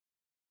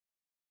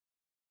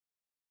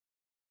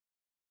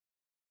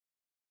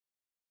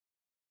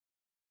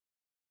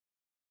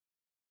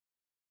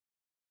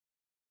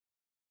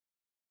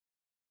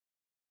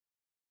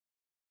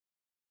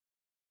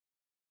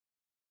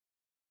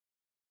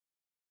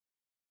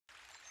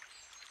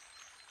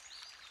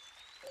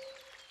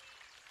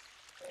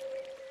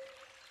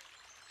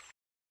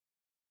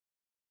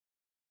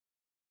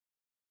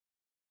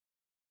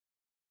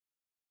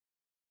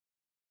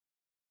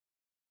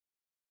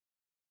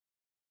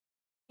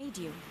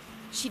feed you.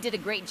 She did a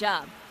great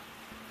job.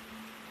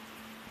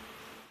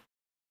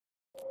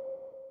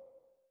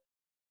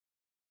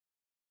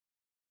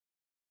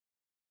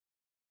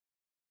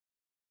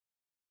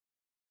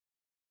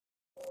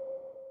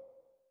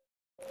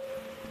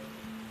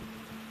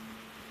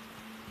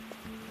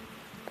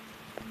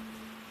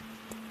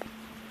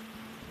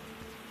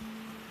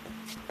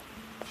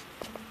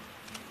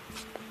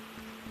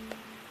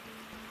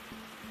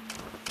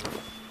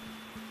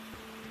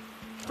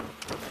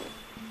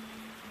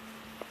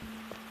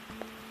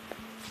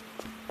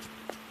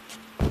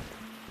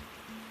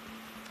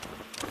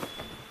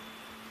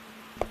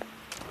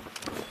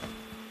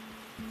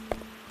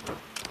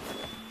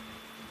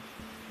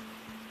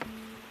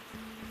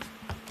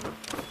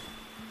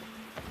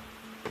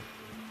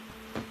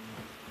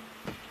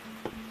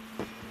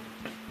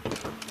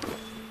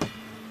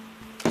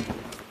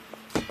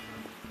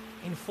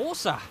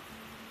 Enforcer!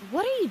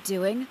 What are you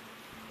doing?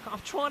 I'm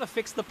trying to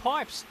fix the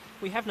pipes.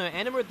 We have no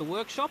anima at the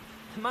workshop,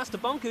 and Master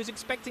Bonku's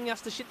expecting us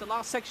to ship the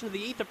last section of the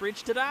ether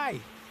bridge today.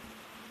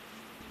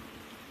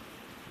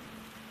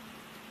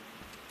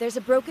 There's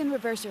a broken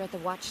reverser at the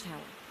watchtower.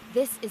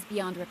 This is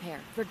beyond repair.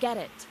 Forget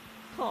it.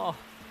 Oh,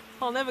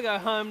 I'll never go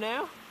home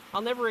now.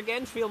 I'll never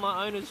again feel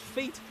my owner's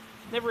feet.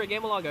 Never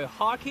again will I go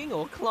hiking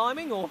or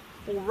climbing or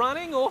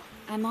running or...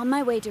 I'm on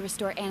my way to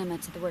restore anima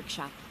to the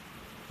workshop.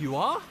 You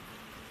are?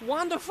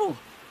 Wonderful!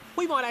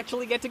 We might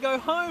actually get to go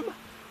home!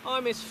 I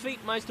miss feet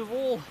most of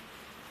all.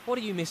 What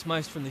do you miss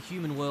most from the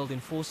human world,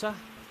 Enforcer?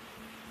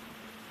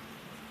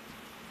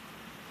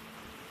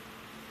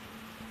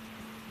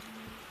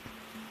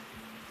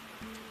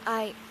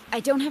 I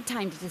don't have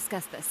time to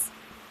discuss this.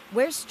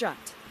 Where's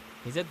Strut?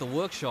 He's at the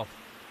workshop.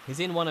 He's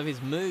in one of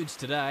his moods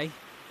today.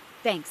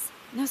 Thanks.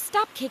 Now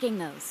stop kicking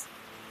those.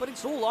 But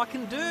it's all I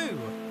can do.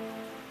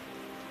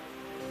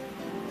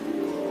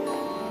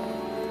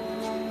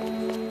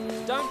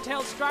 Don't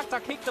tell Strut I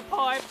kicked the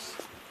pipes.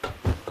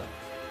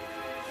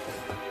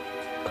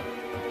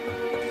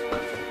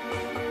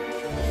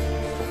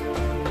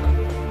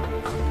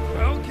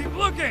 Well, keep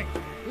looking.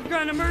 We've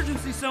got an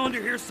emergency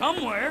cylinder here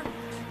somewhere.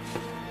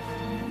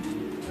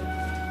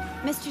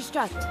 Mr.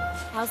 Strut,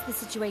 how's the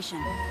situation?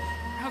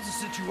 How's the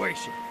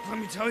situation? Let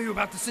me tell you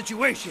about the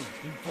situation,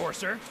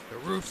 Enforcer. The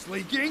roof's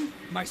leaking,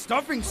 my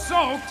stuffing's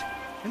soaked,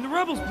 and the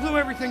rebels blew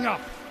everything up.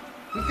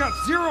 We've got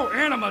 0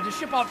 anima to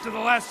ship off to the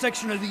last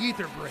section of the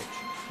ether bridge.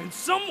 And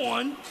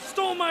someone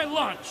stole my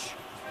lunch.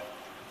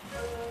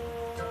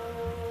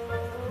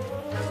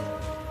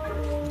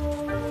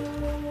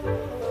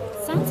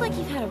 Sounds like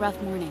you've had a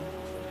rough morning.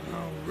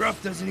 Oh,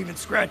 rough doesn't even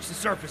scratch the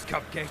surface,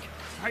 Cupcake.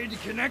 I had to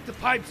connect the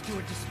pipes to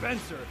a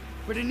dispenser,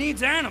 but it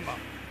needs anima.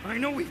 I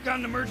know we've got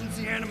an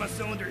emergency anima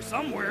cylinder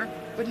somewhere,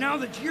 but now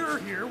that you're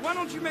here, why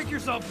don't you make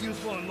yourself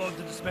useful and load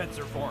the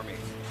dispenser for me?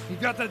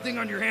 You've got that thing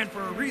on your hand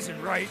for a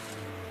reason, right?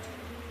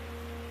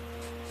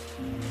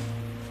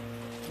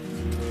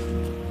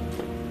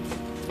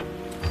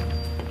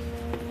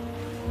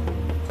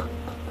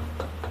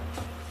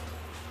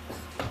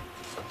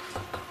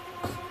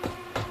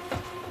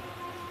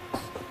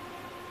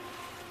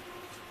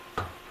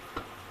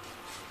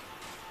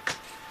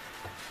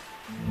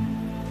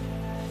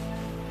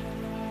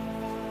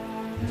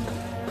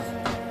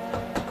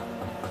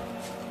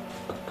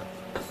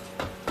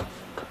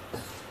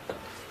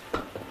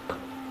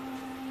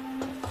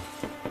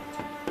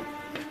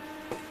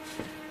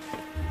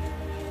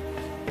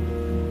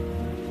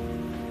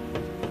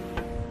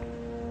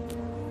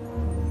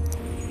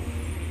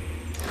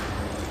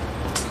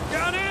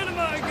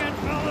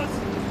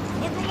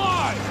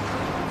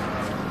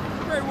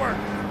 Great work.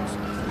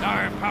 Now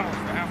I have power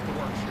for half the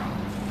workshop.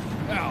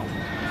 Now,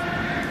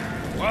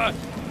 what?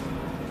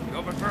 You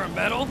open for a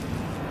medal?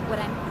 What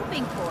I'm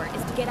hoping for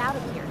is to get out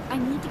of here. I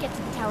need to get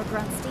to the Tower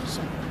Ground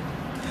station.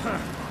 Huh.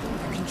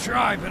 You can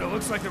try, but it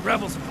looks like the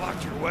rebels have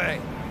blocked your way.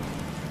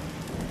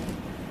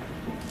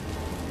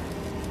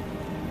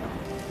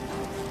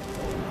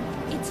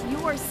 It's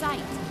your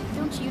site.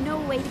 Don't you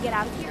know a way to get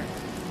out of here?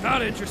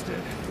 Not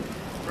interested.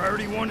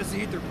 Priority 1 is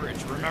the ether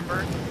bridge,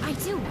 remember? I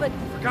do, but...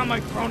 Forgot my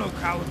chrono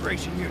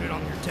calibration unit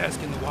on your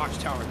desk in the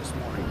watchtower this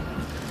morning.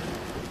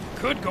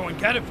 Could go and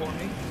get it for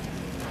me.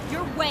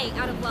 You're way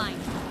out of line.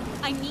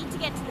 I need to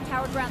get to the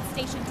Tower Ground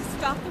station to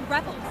stop the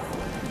rebels.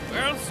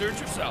 Well, suit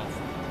yourself.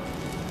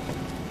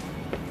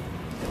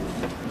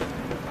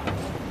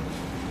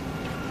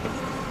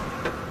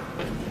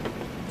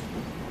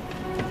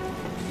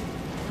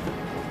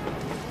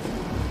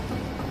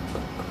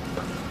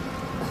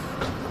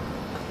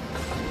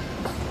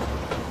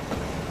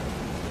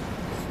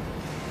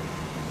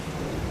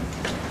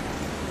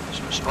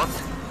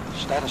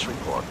 Status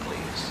report,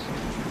 please.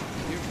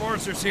 The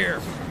Enforcer's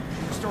here.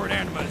 Restored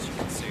anima, as you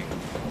can see.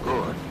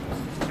 Good.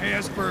 I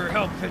asked for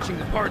help fetching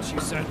the parts you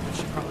sent, but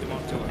she probably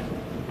won't do it.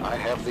 I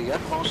have the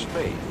utmost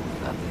faith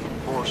that the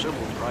Enforcer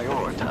will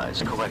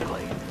prioritize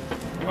correctly.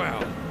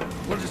 Well,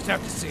 we'll just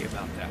have to see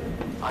about that.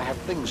 I have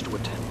things to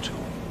attend to.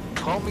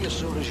 Call me as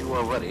soon as you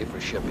are ready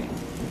for shipping.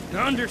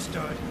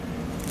 Understood.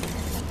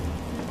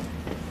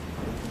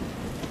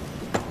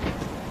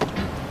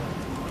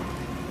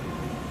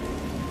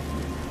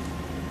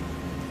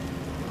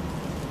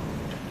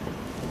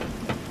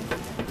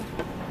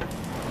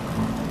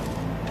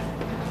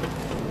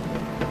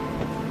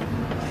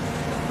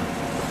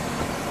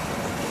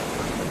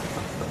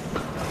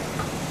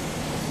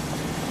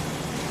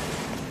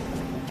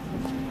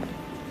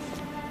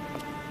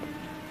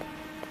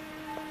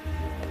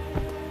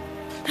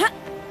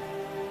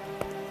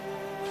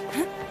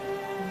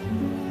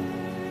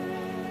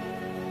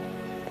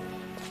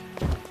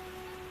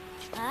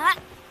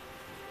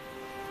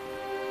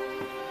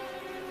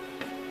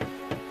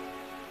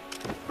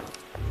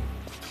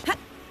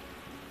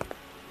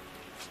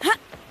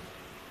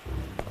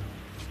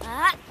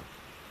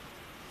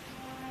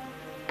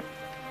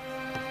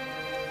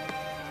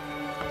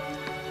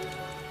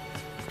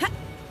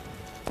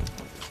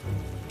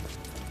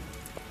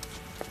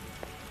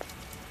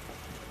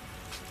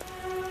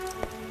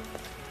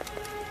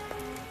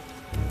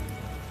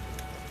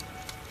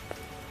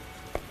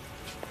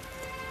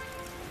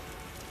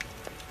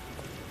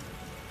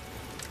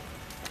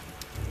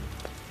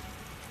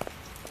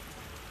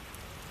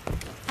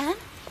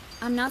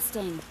 I'm not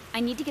staying. I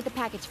need to get the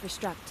package for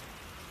Struct.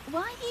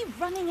 Why are you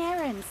running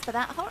errands for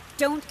that hor-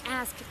 Don't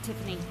ask,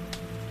 Tiffany.